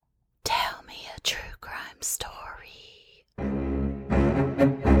Story.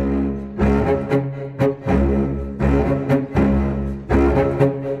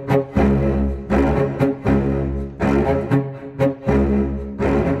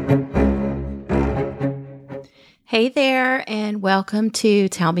 Hey there, and welcome to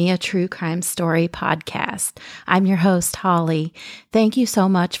Tell Me a True Crime Story podcast. I'm your host, Holly. Thank you so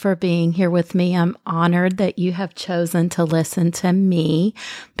much for being here with me. I'm honored that you have chosen to listen to me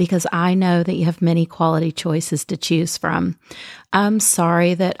because I know that you have many quality choices to choose from. I'm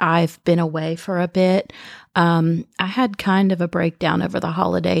sorry that I've been away for a bit. I had kind of a breakdown over the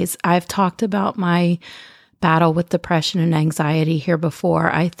holidays. I've talked about my battle with depression and anxiety here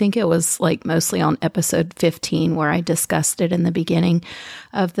before. I think it was mostly on episode 15 where I discussed it in the beginning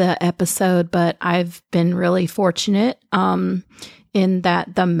of the episode, but I've been really fortunate in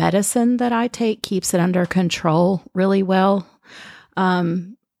that the medicine that I take keeps it under control really well. My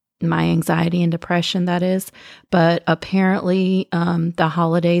anxiety and depression, that is. But apparently the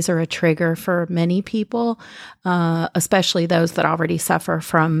holidays are a trigger for many people, especially those that already suffer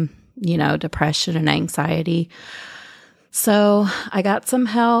from depression and anxiety. So I got some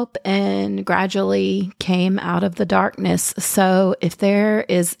help and gradually came out of the darkness. So if there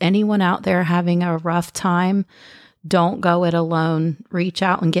is anyone out there having a rough time, don't go it alone. Reach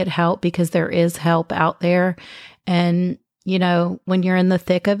out and get help because there is help out there. And, when you're in the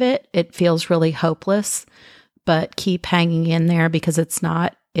thick of it, it feels really hopeless, but keep hanging in there because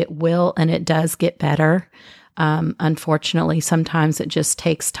it will, and it does get better. Unfortunately, sometimes it just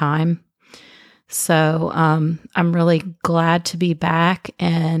takes time. So I'm really glad to be back,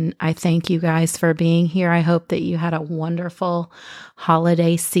 and I thank you guys for being here. I hope that you had a wonderful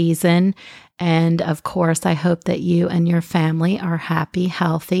holiday season. And of course, I hope that you and your family are happy,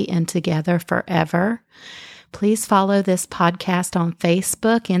 healthy, and together forever. Please follow this podcast on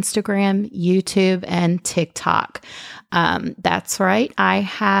Facebook, Instagram, YouTube, and TikTok. That's right. I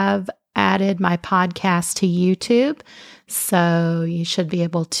have added my podcast to YouTube, so you should be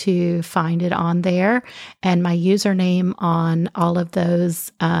able to find it on there. And my username on all of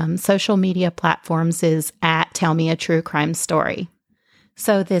those social media platforms is at Tell Me a True Crime Story.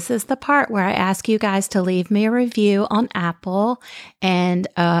 So this is the part where I ask you guys to leave me a review on Apple and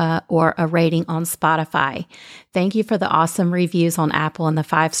or a rating on Spotify. Thank you for the awesome reviews on Apple and the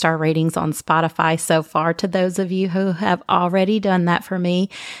 5-star ratings on Spotify so far. To those of you who have already done that for me,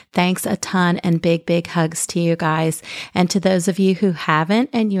 thanks a ton and big, big hugs to you guys. And to those of you who haven't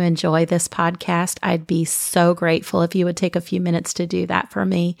and you enjoy this podcast, I'd be so grateful if you would take a few minutes to do that for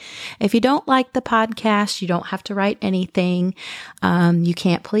me. If you don't like the podcast, you don't have to write anything. You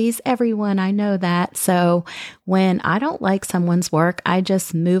can't please everyone. I know that. So when I don't like someone's work, I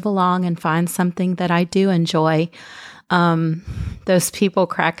just move along and find something that I do enjoy. Those people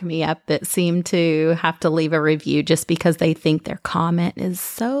crack me up that seem to have to leave a review just because they think their comment is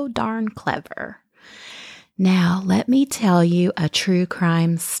so darn clever. Now, let me tell you a true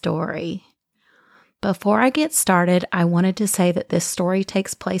crime story. Before I get started, I wanted to say that this story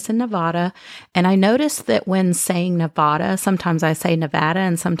takes place in Nevada, and I noticed that when saying Nevada, sometimes I say Nevada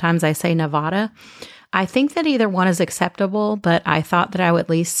and sometimes I say Nevada. I think that either one is acceptable, but I thought that I would at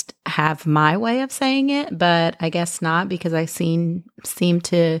least have my way of saying it, but I guess not because I seem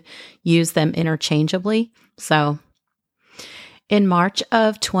to use them interchangeably. So in March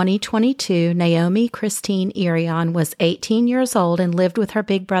of 2022, Naomi Christine Irion was 18 years old and lived with her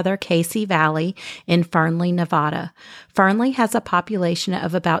big brother, Casey Valley, in Fernley, Nevada. Fernley has a population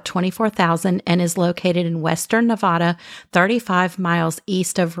of about 24,000 and is located in western Nevada, 35 miles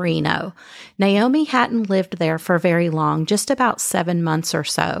east of Reno. Naomi hadn't lived there for very long, just about 7 months or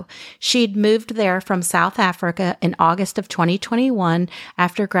so. She'd moved there from South Africa in August of 2021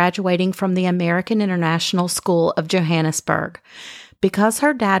 after graduating from the American International School of Johannesburg. Because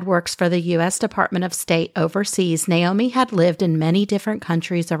her dad works for the U.S. Department of State overseas, Naomi had lived in many different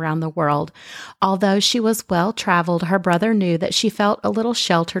countries around the world. Although she was well-traveled, her brother knew that she felt a little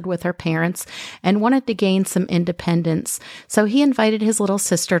sheltered with her parents and wanted to gain some independence, so he invited his little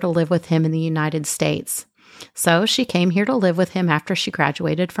sister to live with him in the United States. So she came here to live with him after she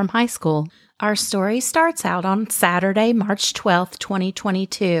graduated from high school. Our story starts out on Saturday, March 12th,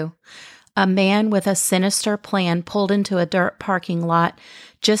 2022. A man with a sinister plan pulled into a dirt parking lot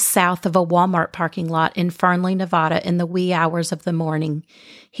just south of a Walmart parking lot in Fernley, Nevada in the wee hours of the morning.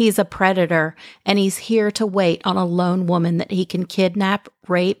 He's a predator, and he's here to wait on a lone woman that he can kidnap,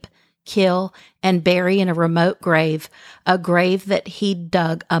 rape, kill, and bury in a remote grave, a grave that he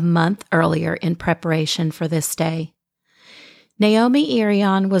dug a month earlier in preparation for this day. Naomi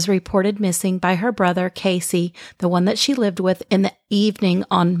Irion was reported missing by her brother, Casey, the one that she lived with, in the evening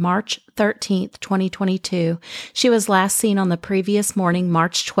on March 13th, 2022. She was last seen on the previous morning,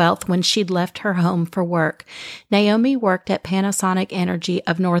 March 12th, when she'd left her home for work. Naomi worked at Panasonic Energy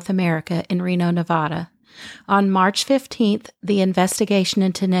of North America in Reno, Nevada. On March 15th, the investigation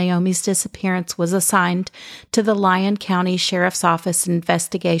into Naomi's disappearance was assigned to the Lyon County Sheriff's Office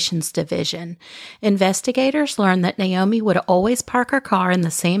Investigations Division. Investigators learned that Naomi would always park her car in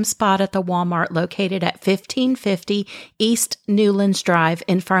the same spot at the Walmart located at 1550 East Newlands Drive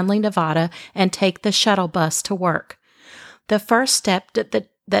in Fernley, Nevada, and take the shuttle bus to work. The first step that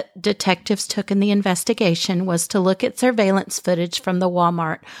detectives took in the investigation was to look at surveillance footage from the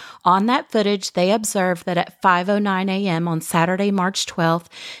Walmart. On that footage, they observed that at 5:09 a.m. on Saturday, March 12th,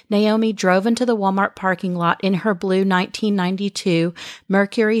 Naomi drove into the Walmart parking lot in her blue 1992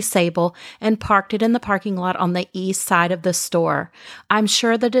 Mercury Sable and parked it in the parking lot on the east side of the store. I'm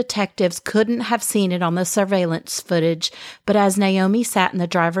sure the detectives couldn't have seen it on the surveillance footage, but as Naomi sat in the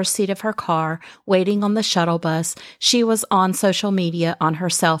driver's seat of her car, waiting on the shuttle bus, she was on social media on her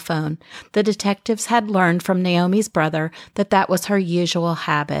cell phone. The detectives had learned from Naomi's brother that was her usual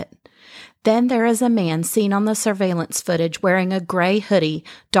habit. Then there is a man seen on the surveillance footage wearing a gray hoodie,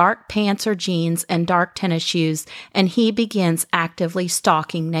 dark pants or jeans, and dark tennis shoes, and he begins actively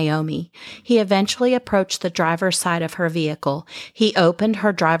stalking Naomi. He eventually approached the driver's side of her vehicle. He opened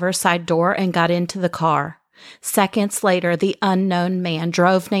her driver's side door and got into the car. Seconds later, the unknown man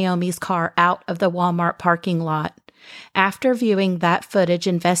drove Naomi's car out of the Walmart parking lot. After viewing that footage,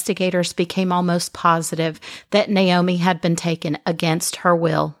 investigators became almost positive that Naomi had been taken against her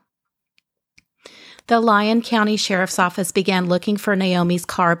will. The Lyon County Sheriff's Office began looking for Naomi's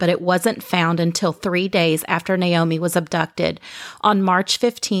car, but it wasn't found until 3 days after Naomi was abducted. On March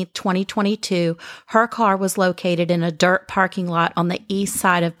 15, 2022, her car was located in a dirt parking lot on the east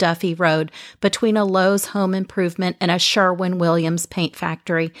side of Duffy Road between a Lowe's Home Improvement and a Sherwin-Williams paint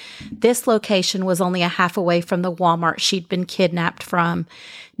factory. This location was only a half away from the Walmart she'd been kidnapped from.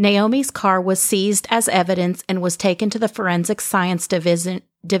 Naomi's car was seized as evidence and was taken to the Forensic Science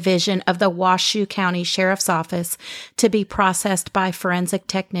Division of the Washoe County Sheriff's Office to be processed by forensic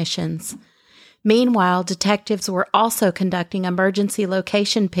technicians. Meanwhile, detectives were also conducting emergency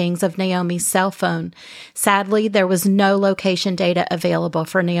location pings of Naomi's cell phone. Sadly, there was no location data available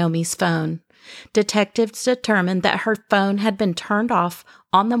for Naomi's phone. Detectives determined that her phone had been turned off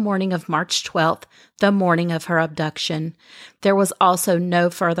on the morning of March 12th, the morning of her abduction. There was also no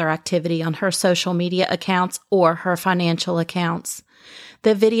further activity on her social media accounts or her financial accounts.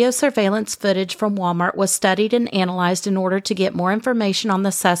 The video surveillance footage from Walmart was studied and analyzed in order to get more information on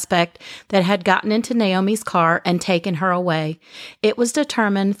the suspect that had gotten into Naomi's car and taken her away. It was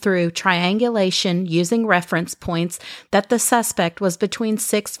determined through triangulation using reference points that the suspect was between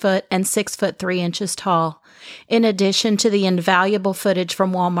 6 foot and 6'3" tall. In addition to the invaluable footage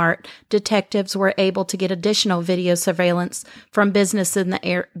from Walmart, detectives were able to get additional video surveillance from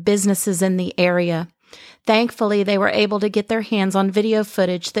businesses in the area. Thankfully, they were able to get their hands on video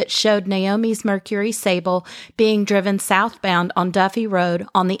footage that showed Naomi's Mercury Sable being driven southbound on Duffy Road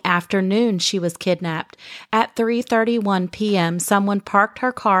on the afternoon she was kidnapped. At 3:31 p.m., someone parked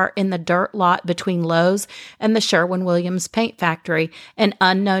her car in the dirt lot between Lowe's and the Sherwin-Williams paint factory. An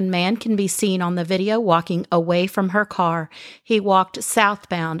unknown man can be seen on the video walking away from her car. He walked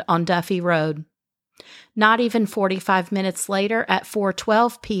southbound on Duffy Road. Not even 45 minutes later, at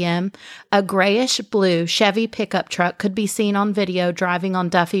 4:12 p.m., a grayish-blue Chevy pickup truck could be seen on video driving on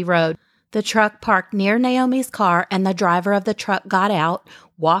Duffy Road. The truck parked near Naomi's car, and the driver of the truck got out,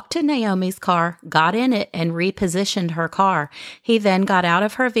 walked to Naomi's car, got in it, and repositioned her car. He then got out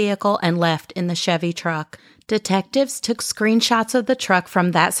of her vehicle and left in the Chevy truck. Detectives took screenshots of the truck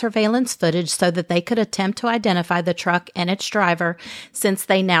from that surveillance footage so that they could attempt to identify the truck and its driver, since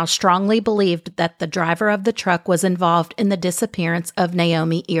they now strongly believed that the driver of the truck was involved in the disappearance of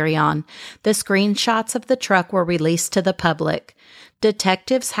Naomi Irion. The screenshots of the truck were released to the public.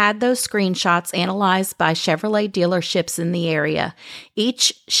 Detectives had those screenshots analyzed by Chevrolet dealerships in the area.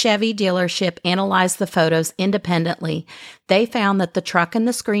 Each Chevy dealership analyzed the photos independently. They found that the truck and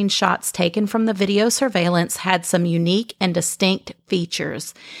the screenshots taken from the video surveillance had some unique and distinct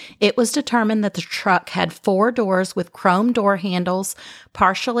features. It was determined that the truck had 4 doors with chrome door handles,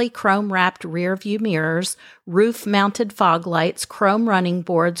 partially chrome-wrapped rear-view mirrors, roof-mounted fog lights, chrome running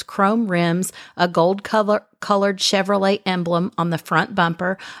boards, chrome rims, a gold-colored Chevrolet emblem on the front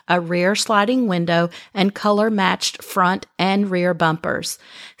bumper, a rear sliding window, and color-matched front and rear bumpers.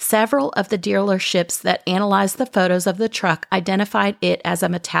 Several of the dealerships that analyzed the photos of the truck truck identified it as a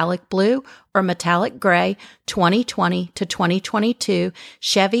metallic blue or metallic gray 2020 to 2022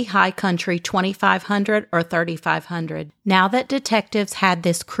 Chevy High Country 2500 or 3500. Now that detectives had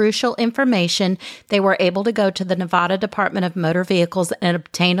this crucial information, they were able to go to the Nevada Department of Motor Vehicles and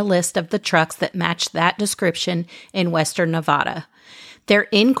obtain a list of the trucks that matched that description in western Nevada. Their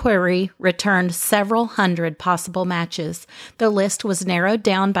inquiry returned several hundred possible matches. The list was narrowed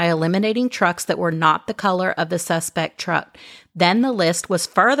down by eliminating trucks that were not the color of the suspect truck. Then the list was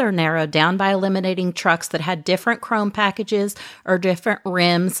further narrowed down by eliminating trucks that had different chrome packages or different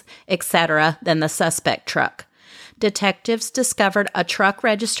rims, etc., than the suspect truck. Detectives discovered a truck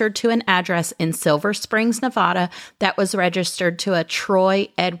registered to an address in Silver Springs, Nevada, that was registered to a Troy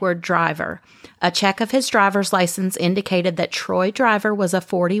Edward Driver. A check of his driver's license indicated that Troy Driver was a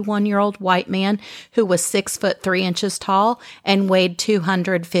 41-year-old white man who was 6 foot 3 inches tall and weighed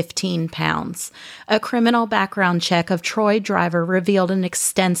 215 pounds. A criminal background check of Troy Driver revealed an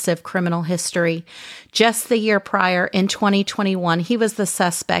extensive criminal history. Just the year prior, in 2021, he was the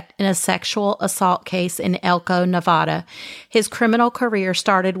suspect in a sexual assault case in Elko, Nevada. His criminal career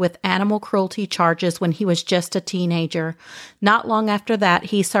started with animal cruelty charges when he was just a teenager. Not long after that,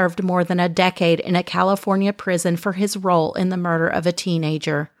 he served more than a decade in a California prison for his role in the murder of a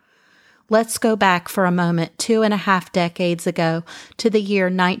teenager. Let's go back for a moment 2.5 decades ago to the year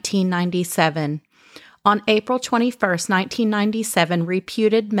 1997. On April 21, 1997,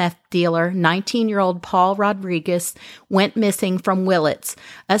 reputed meth dealer 19-year-old Paul Rodriguez went missing from Willits,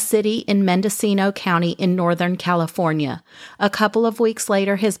 a city in Mendocino County in Northern California. A couple of weeks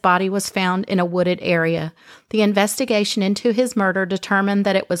later, his body was found in a wooded area. The investigation into his murder determined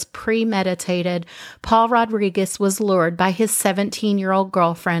that it was premeditated. Paul Rodriguez was lured by his 17-year-old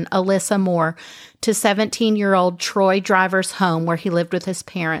girlfriend, Alyssa Moore, to 17-year-old Troy Driver's home where he lived with his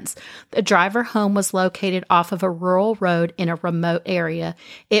parents. The Driver home was located off of a rural road in a remote area.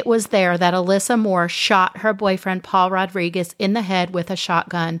 It was there that Alyssa Moore shot her boyfriend Paul Rodriguez in the head with a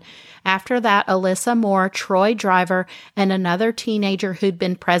shotgun. After that, Alyssa Moore, Troy Driver, and another teenager who'd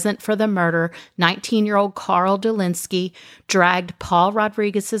been present for the murder, 19-year-old Carl Dolinsky, dragged Paul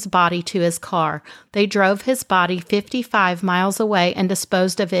Rodriguez's body to his car. They drove his body 55 miles away and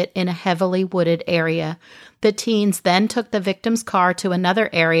disposed of it in a heavily wooded area. The teens then took the victim's car to another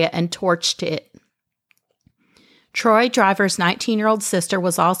area and torched it. Troy Driver's 19-year-old sister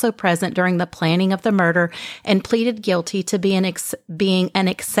was also present during the planning of the murder and pleaded guilty to being an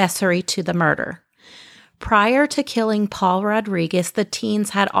accessory to the murder. Prior to killing Paul Rodriguez, the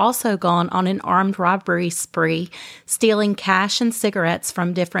teens had also gone on an armed robbery spree, stealing cash and cigarettes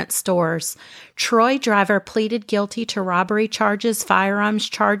from different stores. Troy Driver pleaded guilty to robbery charges, firearms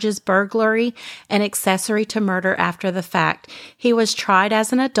charges, burglary, and accessory to murder after the fact. He was tried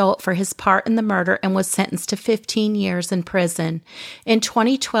as an adult for his part in the murder and was sentenced to 15 years in prison. In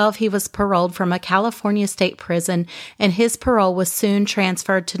 2012, he was paroled from a California state prison, and his parole was soon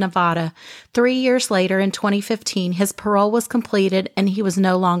transferred to Nevada. 3 years later, in 2015, his parole was completed and he was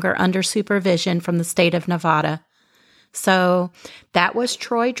no longer under supervision from the state of Nevada. So that was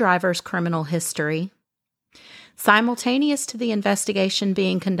Troy Driver's criminal history. Simultaneous to the investigation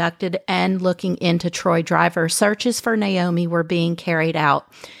being conducted and looking into Troy Driver, searches for Naomi were being carried out.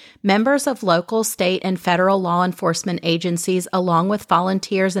 Members of local, state, and federal law enforcement agencies, along with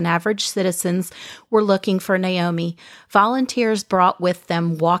volunteers and average citizens, were looking for Naomi. Volunteers brought with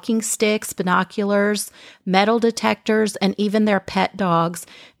them walking sticks, binoculars, metal detectors, and even their pet dogs.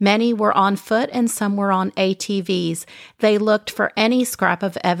 Many were on foot and some were on ATVs. They looked for any scrap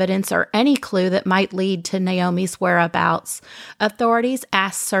of evidence or any clue that might lead to Naomi's whereabouts. Authorities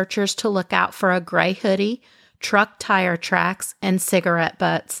asked searchers to look out for a gray hoodie, truck tire tracks, and cigarette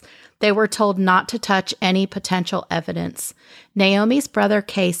butts. They were told not to touch any potential evidence. Naomi's brother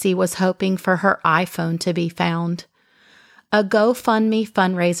Casey was hoping for her iPhone to be found. A GoFundMe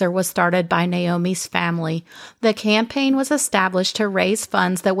fundraiser was started by Naomi's family. The campaign was established to raise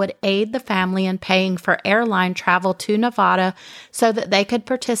funds that would aid the family in paying for airline travel to Nevada so that they could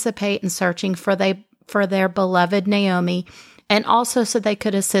participate in searching for their beloved Naomi, and also so they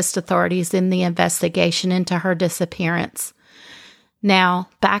could assist authorities in the investigation into her disappearance. Now,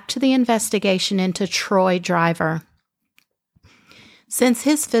 back to the investigation into Troy Driver. Since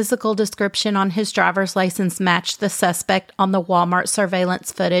his physical description on his driver's license matched the suspect on the Walmart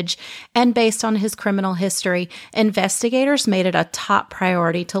surveillance footage, and based on his criminal history, investigators made it a top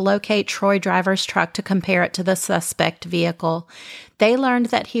priority to locate Troy Driver's truck to compare it to the suspect vehicle. They learned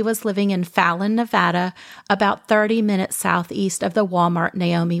that he was living in Fallon, Nevada, about 30 minutes southeast of the Walmart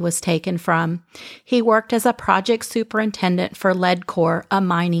Naomi was taken from. He worked as a project superintendent for Leadcore, a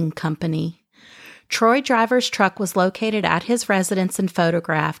mining company. Troy Driver's truck was located at his residence and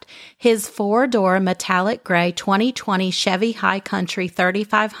photographed. His four-door metallic gray 2020 Chevy High Country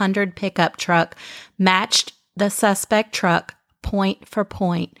 3500 pickup truck matched the suspect truck point for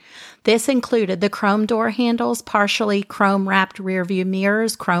point. This included the chrome door handles, partially chrome-wrapped rearview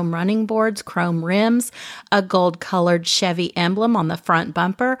mirrors, chrome running boards, chrome rims, a gold-colored Chevy emblem on the front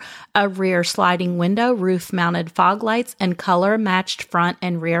bumper, a rear sliding window, roof-mounted fog lights, and color-matched front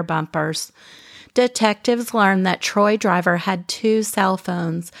and rear bumpers. Detectives learned that Troy Driver had two cell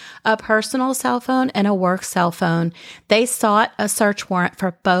phones, a personal cell phone and a work cell phone. They sought a search warrant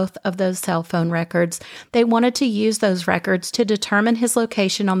for both of those cell phone records. They wanted to use those records to determine his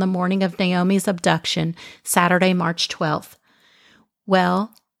location on the morning of Naomi's abduction, Saturday, March 12th.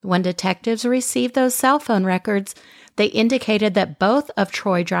 Well, when detectives received those cell phone records, they indicated that both of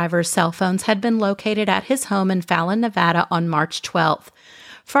Troy Driver's cell phones had been located at his home in Fallon, Nevada on March 12th.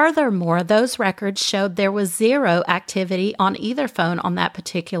 Furthermore, those records showed there was zero activity on either phone on that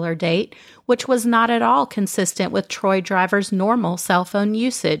particular date, which was not at all consistent with Troy Driver's normal cell phone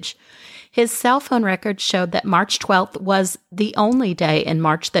usage. His cell phone records showed that March 12th was the only day in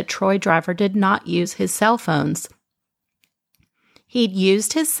March that Troy Driver did not use his cell phones. He'd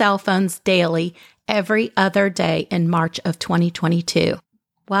used his cell phones daily every other day in March of 2022.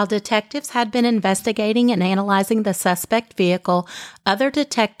 While detectives had been investigating and analyzing the suspect vehicle, other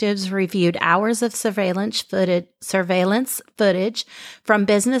detectives reviewed hours of surveillance footage from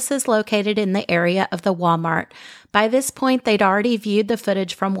businesses located in the area of the Walmart. By this point, they'd already viewed the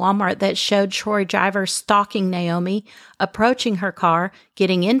footage from Walmart that showed Troy Driver stalking Naomi, approaching her car,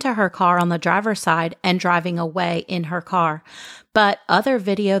 getting into her car on the driver's side, and driving away in her car. But other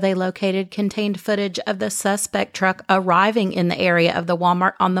video they located contained footage of the suspect truck arriving in the area of the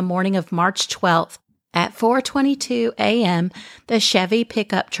Walmart on the morning of March 12th. At 4:22 a.m., the Chevy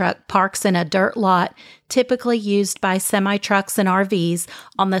pickup truck parks in a dirt lot typically used by semi-trucks and RVs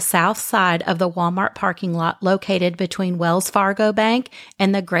on the south side of the Walmart parking lot located between Wells Fargo Bank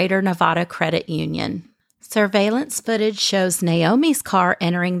and the Greater Nevada Credit Union. Surveillance footage shows Naomi's car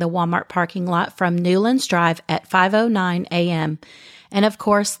entering the Walmart parking lot from Newlands Drive at 5:09 a.m. And of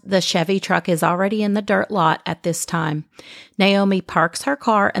course, the Chevy truck is already in the dirt lot at this time. Naomi parks her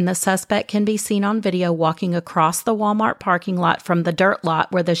car and the suspect can be seen on video walking across the Walmart parking lot from the dirt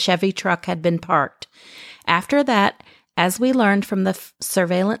lot where the Chevy truck had been parked. After that, as we learned from the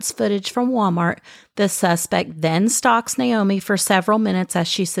surveillance footage from Walmart, the suspect then stalks Naomi for several minutes as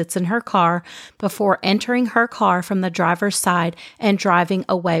she sits in her car before entering her car from the driver's side and driving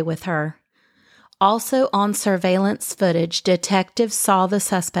away with her. Also on surveillance footage, detectives saw the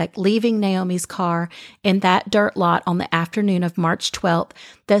suspect leaving Naomi's car in that dirt lot on the afternoon of March 12th,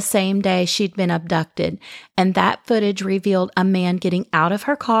 the same day she'd been abducted, and that footage revealed a man getting out of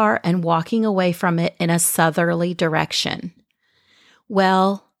her car and walking away from it in a southerly direction.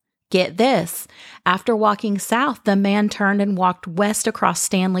 Well, get this. After walking south, the man turned and walked west across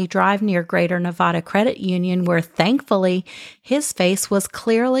Stanley Drive near Greater Nevada Credit Union, where thankfully his face was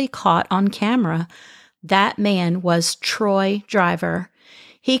clearly caught on camera. That man was Troy Driver.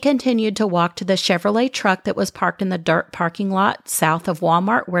 He continued to walk to the Chevrolet truck that was parked in the dirt parking lot south of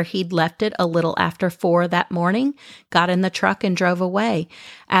Walmart, where he'd left it a little after 4 that morning, got in the truck and drove away.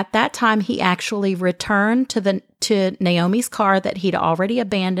 At that time, he actually returned to Naomi's car that he'd already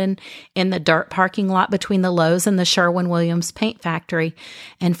abandoned in the dirt parking lot between the Lowe's and the Sherwin-Williams paint factory.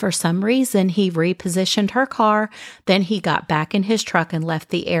 And for some reason, he repositioned her car. Then he got back in his truck and left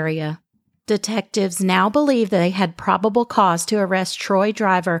the area. Detectives now believe that they had probable cause to arrest Troy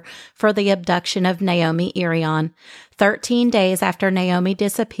Driver for the abduction of Naomi Irion. 13 days after Naomi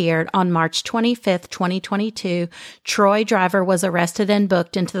disappeared, on March 25, 2022, Troy Driver was arrested and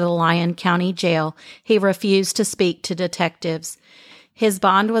booked into the Lyon County Jail. He refused to speak to detectives. His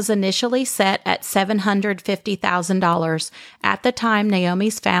bond was initially set at $750,000. At the time,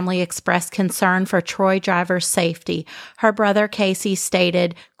 Naomi's family expressed concern for Troy Driver's safety. Her brother Casey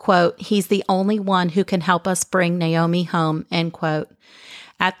stated, quote, "He's the only one who can help us bring Naomi home," end quote.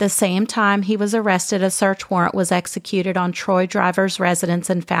 At the same time he was arrested, a search warrant was executed on Troy Driver's residence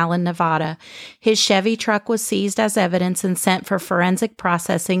in Fallon, Nevada. His Chevy truck was seized as evidence and sent for forensic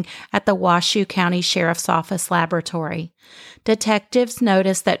processing at the Washoe County Sheriff's Office laboratory. Detectives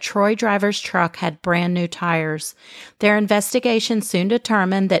noticed that Troy Driver's truck had brand new tires. Their investigation soon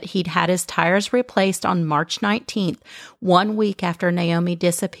determined that he'd had his tires replaced on March 19th, 1 week after Naomi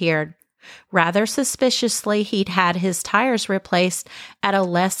disappeared. Rather suspiciously, he'd had his tires replaced at a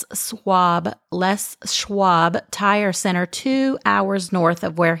Les Schwab tire center 2 hours north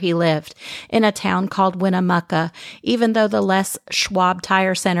of where he lived, in a town called Winnemucca, even though the Les Schwab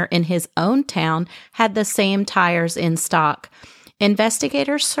tire center in his own town had the same tires in stock.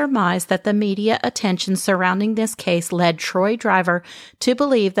 Investigators surmised that the media attention surrounding this case led Troy Driver to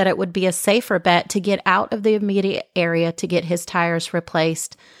believe that it would be a safer bet to get out of the immediate area to get his tires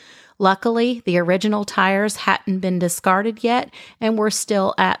replaced. Luckily, the original tires hadn't been discarded yet and were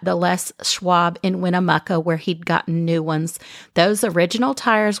still at the Les Schwab in Winnemucca where he'd gotten new ones. Those original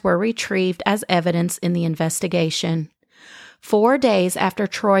tires were retrieved as evidence in the investigation. 4 days after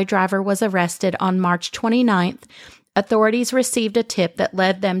Troy Driver was arrested on March 29th, authorities received a tip that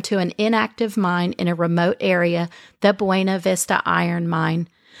led them to an inactive mine in a remote area, the Buena Vista Iron Mine.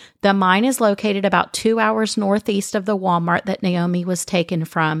 The mine is located about 2 hours northeast of the Walmart that Naomi was taken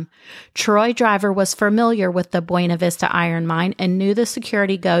from. Troy Driver was familiar with the Buena Vista Iron Mine and knew the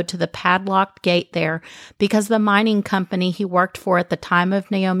security code to the padlocked gate there because the mining company he worked for at the time of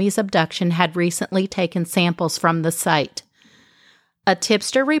Naomi's abduction had recently taken samples from the site. A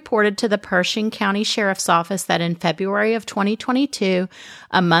tipster reported to the Pershing County Sheriff's Office that in February of 2022,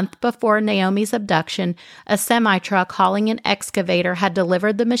 a month before Naomi's abduction, a semi-truck hauling an excavator had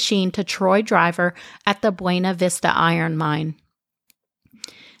delivered the machine to Troy Driver at the Buena Vista Iron Mine.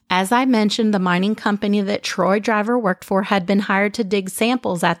 As I mentioned, the mining company that Troy Driver worked for had been hired to dig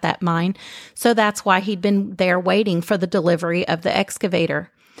samples at that mine, so that's why he'd been there waiting for the delivery of the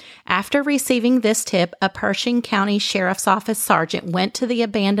excavator. After receiving this tip, a Pershing County Sheriff's Office sergeant went to the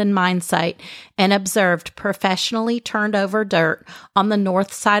abandoned mine site and observed professionally turned over dirt on the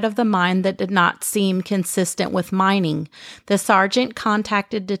north side of the mine that did not seem consistent with mining. The sergeant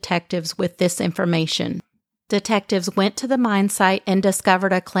contacted detectives with this information. Detectives went to the mine site and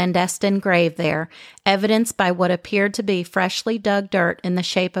discovered a clandestine grave there, evidenced by what appeared to be freshly dug dirt in the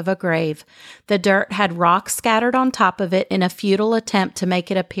shape of a grave. The dirt had rocks scattered on top of it in a futile attempt to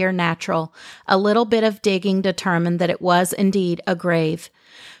make it appear natural. A little bit of digging determined that it was indeed a grave.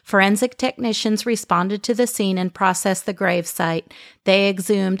 Forensic technicians responded to the scene and processed the grave site. They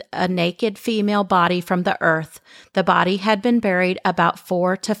exhumed a naked female body from the earth. The body had been buried about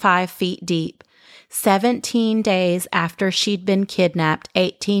 4 to 5 feet deep. 17 days after she'd been kidnapped,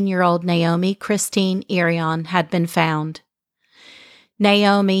 18-year-old Naomi Christine Irion had been found.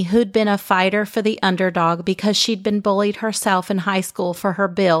 Naomi, who'd been a fighter for the underdog because she'd been bullied herself in high school for her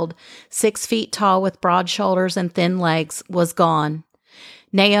build, 6 feet tall with broad shoulders and thin legs, was gone.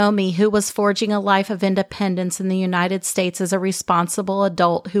 Naomi, who was forging a life of independence in the United States as a responsible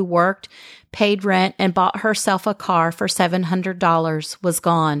adult who worked, paid rent, and bought herself a car for $700, was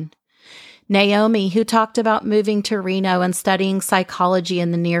gone. Naomi, who talked about moving to Reno and studying psychology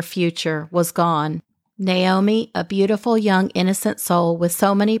in the near future, was gone. Naomi, a beautiful young innocent soul with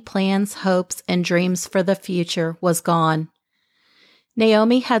so many plans, hopes, and dreams for the future, was gone.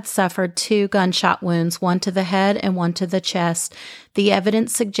 Naomi had suffered 2 gunshot wounds, one to the head and one to the chest. The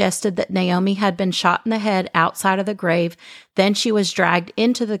evidence suggested that Naomi had been shot in the head outside of the grave, then she was dragged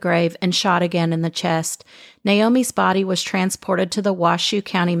into the grave and shot again in the chest. Naomi's body was transported to the Washoe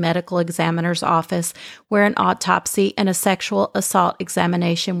County Medical Examiner's office, where an autopsy and a sexual assault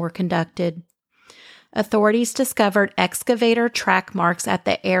examination were conducted. Authorities discovered excavator track marks at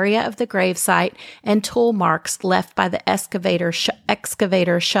the area of the gravesite and tool marks left by the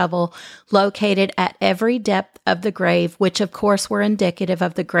excavator shovel located at every depth of the grave, which of course were indicative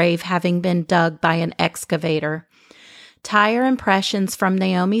of the grave having been dug by an excavator. Tire impressions from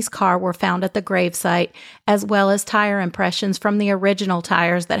Naomi's car were found at the gravesite, as well as tire impressions from the original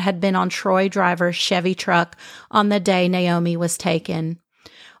tires that had been on Troy Driver's Chevy truck on the day Naomi was taken.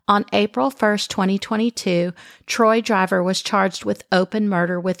 On April 1, 2022, Troy Driver was charged with open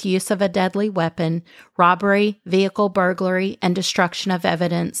murder with use of a deadly weapon, robbery, vehicle burglary, and destruction of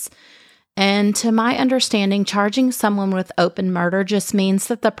evidence. And to my understanding, charging someone with open murder just means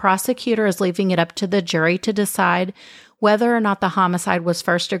that the prosecutor is leaving it up to the jury to decide whether or not the homicide was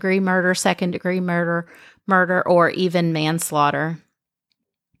first-degree murder, second-degree murder, or even manslaughter.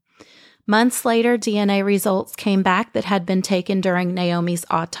 Months later, DNA results came back that had been taken during Naomi's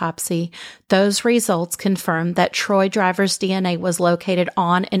autopsy. Those results confirmed that Troy Driver's DNA was located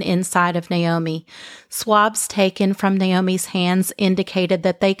on and inside of Naomi. Swabs taken from Naomi's hands indicated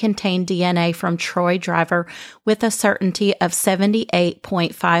that they contained DNA from Troy Driver with a certainty of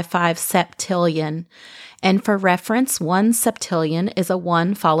 78.55 septillion. And for reference, 1 septillion is a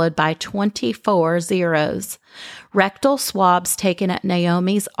 1 followed by 24 zeros. Rectal swabs taken at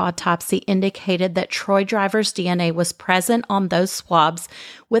Naomi's autopsy indicated that Troy Driver's DNA was present on those swabs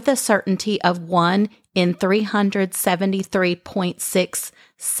with a certainty of 1 in 373.6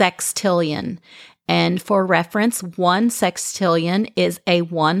 sextillion. And for reference, 1 sextillion is a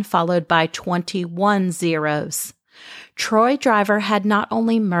 1 followed by 21 zeros. Troy Driver had not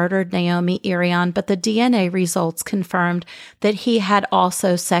only murdered Naomi Irion, but the DNA results confirmed that he had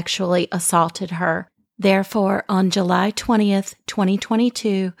also sexually assaulted her. Therefore, on July 20th,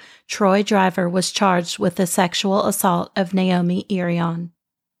 2022, Troy Driver was charged with the sexual assault of Naomi Irion.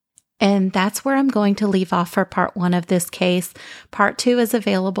 And that's where I'm going to leave off for part 1 of this case. Part 2 is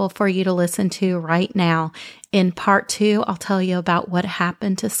available for you to listen to right now. In part 2, I'll tell you about what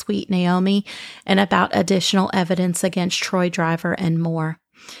happened to Sweet Naomi and about additional evidence against Troy Driver and more.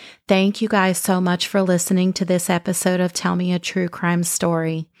 Thank you guys so much for listening to this episode of Tell Me a True Crime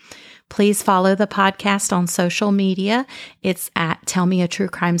Story. Please follow the podcast on social media. It's at Tell Me a True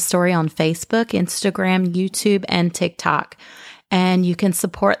Crime Story on Facebook, Instagram, YouTube, and TikTok. And you can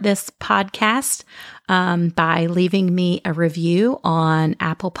support this podcast by leaving me a review on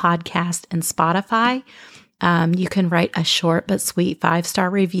Apple Podcast and Spotify. You can write a short but sweet 5-star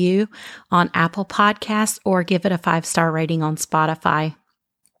review on Apple Podcasts or give it a 5-star rating on Spotify.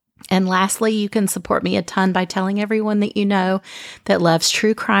 And lastly, you can support me a ton by telling everyone that you know that loves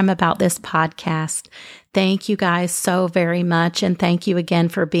true crime about this podcast. Thank you guys so very much. And thank you again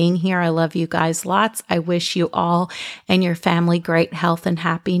for being here. I love you guys lots. I wish you all and your family great health and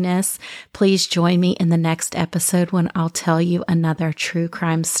happiness. Please join me in the next episode when I'll tell you another true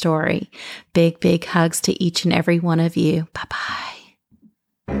crime story. Big, big hugs to each and every one of you. Bye-bye.